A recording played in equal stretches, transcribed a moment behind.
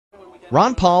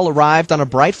Ron Paul arrived on a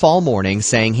bright fall morning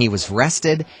saying he was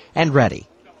rested and ready.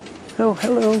 Oh,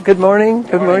 hello. Good morning.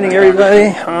 Good morning, everybody.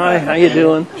 Hi, how you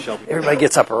doing? Everybody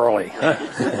gets up early.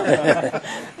 Huh?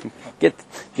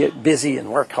 Get busy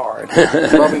and work hard.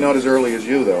 Probably not as early as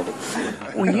you, though.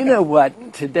 Well, you know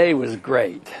what? Today was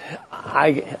great.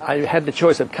 I had the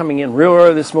choice of coming in real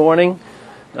early this morning.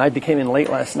 I came in late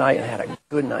last night and had a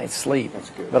good night's sleep,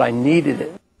 but I needed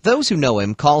it. Those who know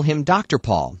him call him Dr.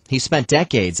 Paul. He spent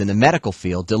decades in the medical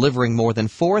field delivering more than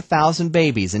 4,000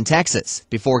 babies in Texas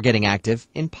before getting active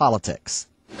in politics.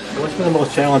 What's been the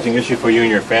most challenging issue for you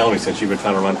and your family since you've been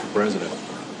trying to run for president?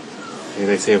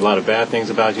 They say a lot of bad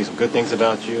things about you, some good things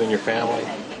about you and your family.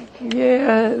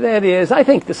 Yeah, that is. I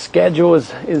think the schedule is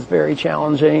very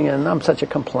challenging, and I'm such a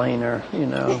complainer, you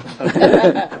know.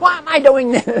 Why am I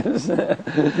doing this?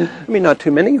 I mean, not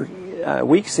too many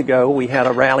weeks ago, we had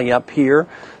a rally up here.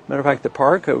 Matter of fact, the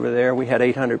park over there, we had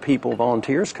 800 people,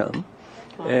 volunteers come.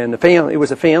 And it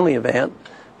was a family event,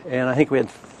 and I think we had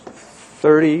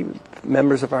 30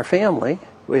 members of our family.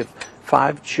 We have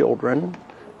 5 children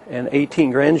and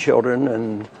 18 grandchildren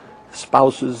and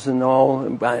spouses and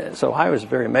all. So I was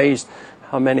very amazed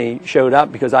how many showed up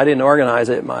because I didn't organize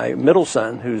it. My middle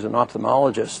son, who's an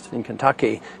ophthalmologist in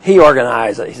Kentucky, he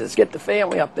organized it. He says, get the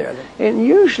family up there. And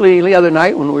usually the other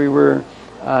night when we were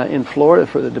in Florida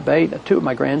for the debate, 2 of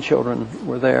my grandchildren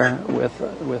were there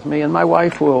with me, and my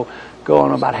wife will go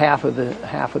on about half of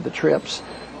the trips.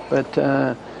 But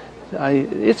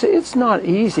it's not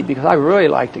easy because I really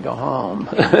like to go home.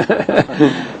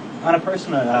 On a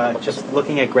personal, just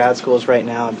looking at grad schools right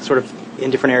now, I'm sort of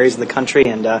in different areas of the country,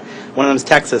 and one of them is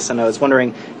Texas, and I was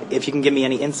wondering if you can give me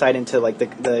any insight into like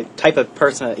the type of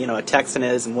person a Texan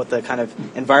is and what the kind of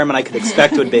environment I could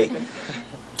expect would be.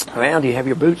 Well, do you have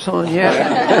your boots on yet?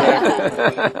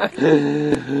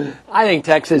 I think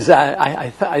Texas,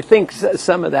 I think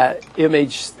some of that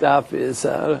image stuff is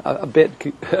a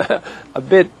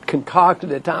bit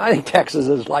concocted at times. I think Texas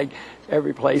is like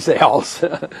every place else,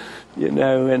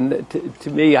 and to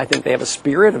me, I think they have a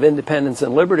spirit of independence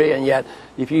and liberty, and yet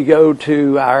if you go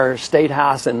to our state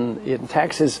house in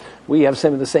Texas, we have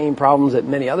some of the same problems that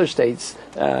many other states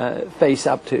face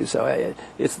up to. So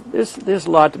there's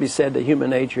a lot to be said that human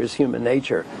nature is human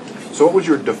nature. So what was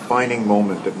your defining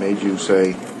moment that made you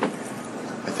say,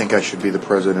 I think I should be the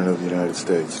President of the United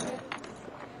States?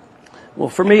 Well,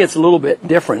 for me, it's a little bit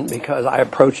different because I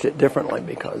approached it differently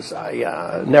because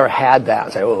I never had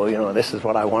that. Say, this is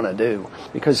what I want to do.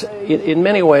 Because in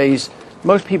many ways,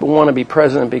 most people want to be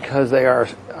president because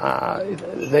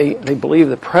they believe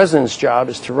the president's job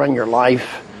is to run your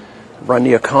life, run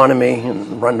the economy,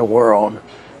 and run the world.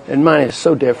 And mine is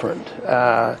so different.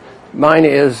 Mine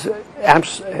is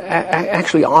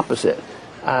actually opposite.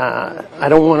 I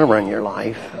don't want to run your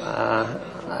life.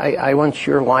 I want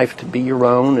your life to be your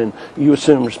own, and you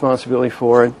assume responsibility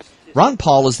for it. Ron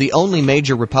Paul is the only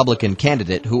major Republican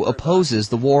candidate who opposes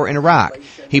the war in Iraq.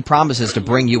 He promises to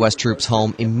bring U.S. troops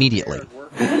home immediately.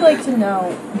 I'd like to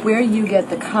know where you get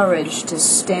the courage to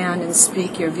stand and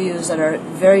speak your views that are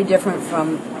very different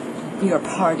from your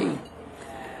party.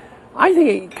 I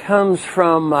think it comes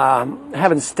from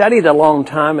having studied a long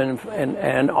time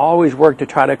and always worked to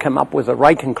try to come up with the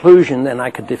right conclusion, then I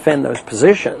could defend those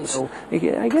positions. So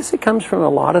I guess it comes from a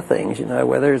lot of things,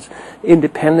 whether it's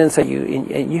independence,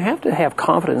 you have to have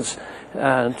confidence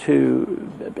to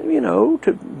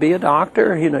be a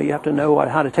doctor. You have to know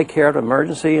how to take care of an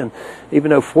emergency, and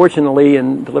even though fortunately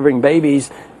in delivering babies,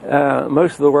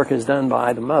 most of the work is done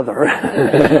by the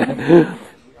mother.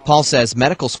 Paul says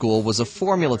medical school was a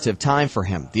formative time for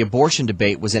him. The abortion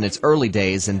debate was in its early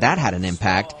days, and that had an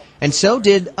impact, and so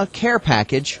did a care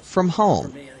package from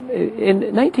home. In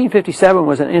 1957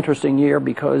 was an interesting year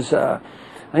because I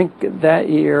think that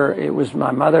year it was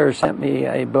my mother sent me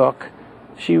a book.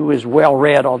 She was well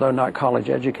read, although not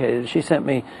college educated. She sent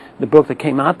me the book that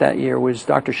came out that year was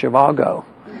Dr. Zhivago.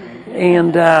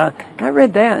 And I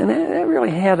read that, and that really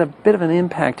had a bit of an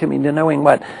impact to me, to knowing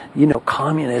what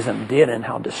communism did and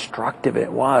how destructive it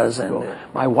was. And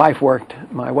my wife worked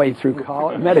my way through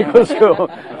medical school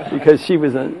because she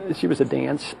was a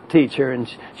dance teacher,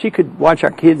 and she could watch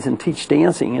our kids and teach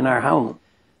dancing in our home.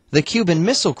 The Cuban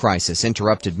Missile Crisis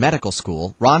interrupted medical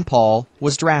school. Ron Paul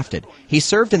was drafted. He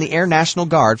served in the Air National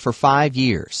Guard for 5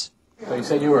 years. So you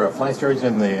said you were a flight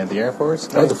surgeon in the Air Force?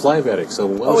 I was a flight medic. So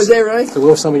is that right? So what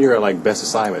were some of your best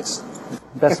assignments?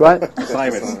 Best what?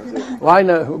 Assignments. Well, I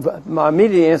know. My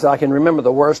immediate answer, I can remember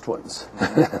the worst ones.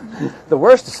 The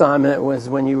worst assignment was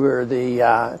when you were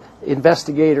the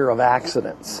investigator of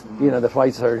accidents. The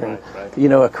flight surgeon. Right.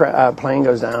 A plane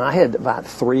goes down. I had about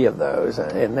 3 of those,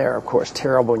 and they're of course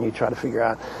terrible when you try to figure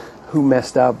out who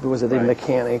messed up. Was it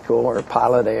mechanical or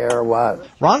Pilot Air or what?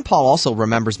 Ron Paul also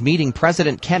remembers meeting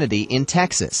President Kennedy in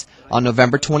Texas on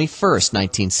November 21st,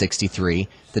 1963,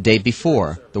 the day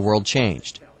before the world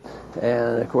changed.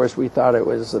 And of course we thought it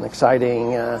was an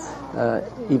exciting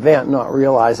event, not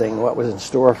realizing what was in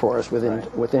store for us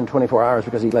within 24 hours,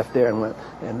 because he left there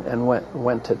and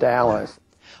went to Dallas.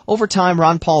 Over time,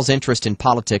 Ron Paul's interest in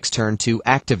politics turned to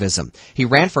activism. He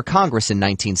ran for Congress in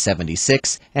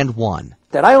 1976 and won.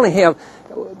 That I only have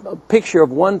a picture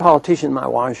of one politician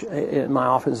in my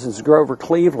office. Is Grover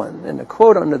Cleveland, and the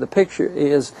quote under the picture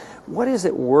is, "What is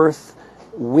it worth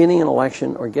winning an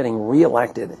election or getting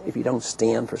reelected if you don't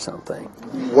stand for something?"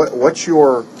 What's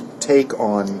your take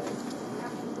on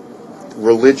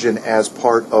religion as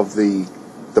part of the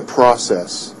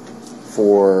process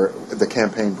for the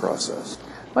campaign process?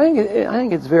 I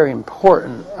think it's very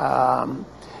important,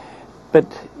 but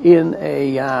in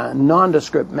a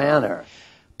nondescript manner.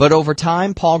 But over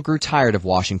time, Paul grew tired of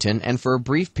Washington and for a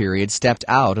brief period stepped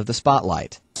out of the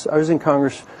spotlight. I was in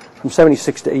Congress from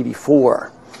 76 to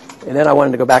 84, and then I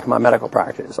wanted to go back to my medical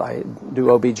practice. I do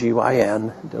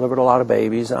OBGYN, delivered a lot of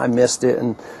babies, and I missed it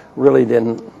and really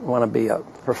didn't want to be a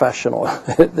professional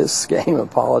at this game of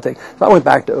politics. So I went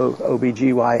back to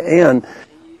OBGYN.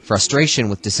 Frustration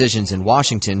with decisions in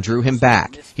Washington drew him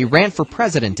back. He ran for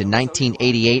president in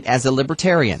 1988 as a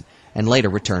libertarian and later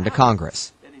returned to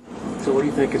Congress. So what do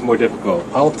you think is more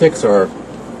difficult, politics or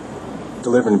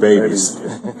delivering babies?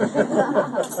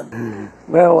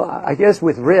 Well, I guess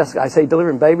with risk, I say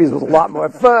delivering babies was a lot more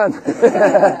fun.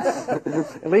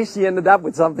 At least you ended up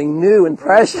with something new and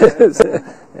precious.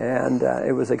 And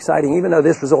it was exciting. Even though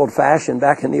this was old-fashioned,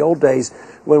 back in the old days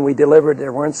when we delivered,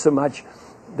 there weren't so much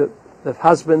the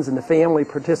husbands and the family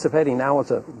participating. Now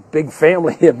it's a big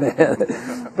family event.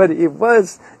 But it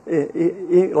was,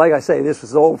 like I say, this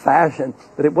was old-fashioned,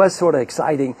 but it was sort of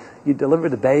exciting. You delivered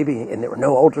the baby, and there were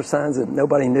no ultrasounds, and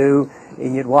nobody knew,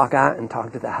 and you'd walk out and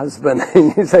talk to the husband,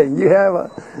 and you'd say, "You have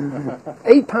a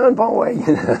 8-pound boy."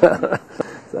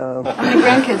 So, How many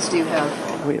grandkids do you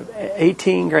have? we have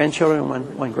 18 grandchildren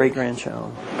and one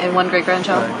great-grandchild. And one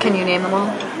great-grandchild? Can you name them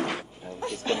all?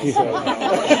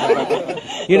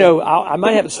 You know, I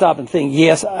might have to stop and think,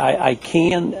 yes, I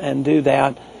can and do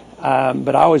that,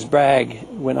 but I always brag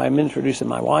when I'm introducing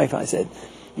my wife. I said,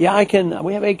 yeah, I can.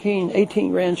 We have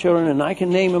 18 grandchildren, and I can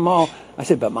name them all. I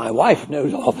said, but my wife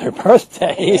knows all their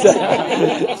birthdays.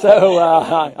 So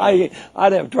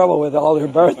I'd have trouble with all their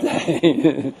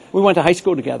birthdays. We went to high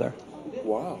school together.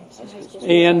 Wow.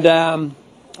 And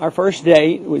our first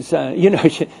date was,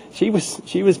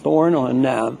 she was born on...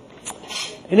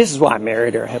 and this is why I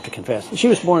married her, I have to confess. She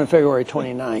was born on February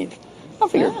 29th. I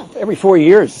figured every 4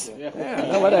 years.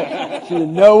 Yeah, she said,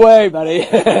 no way, buddy.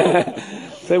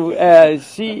 So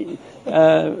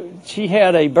she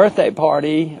had a birthday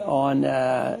party on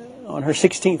her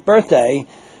 16th birthday,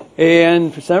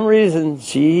 and for some reason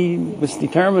she was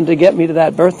determined to get me to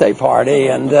that birthday party,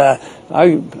 and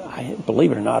I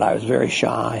believe it or not, I was very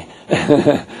shy.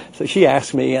 So she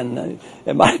asked me, and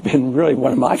it might have been really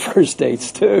one of my first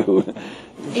dates too.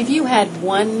 If you had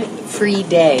one free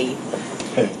day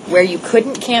where you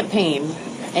couldn't campaign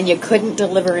and you couldn't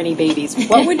deliver any babies,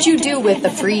 what would you do with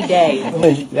the free day?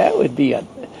 That'd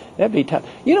be tough.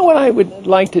 You know what I would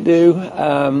like to do?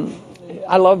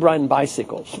 I love riding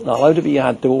bicycles, and I love to be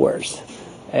outdoors.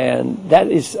 And that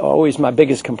is always my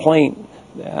biggest complaint,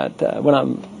 that when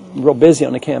I'm real busy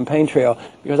on the campaign trail,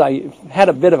 because I had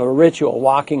a bit of a ritual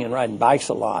walking and riding bikes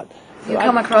a lot. You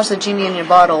come across a genie in your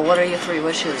bottle, what are your 3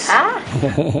 wishes?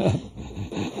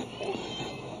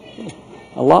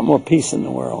 A lot more peace in the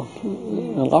world, a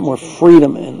lot more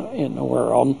freedom in the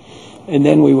world, and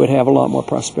then we would have a lot more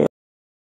prosperity.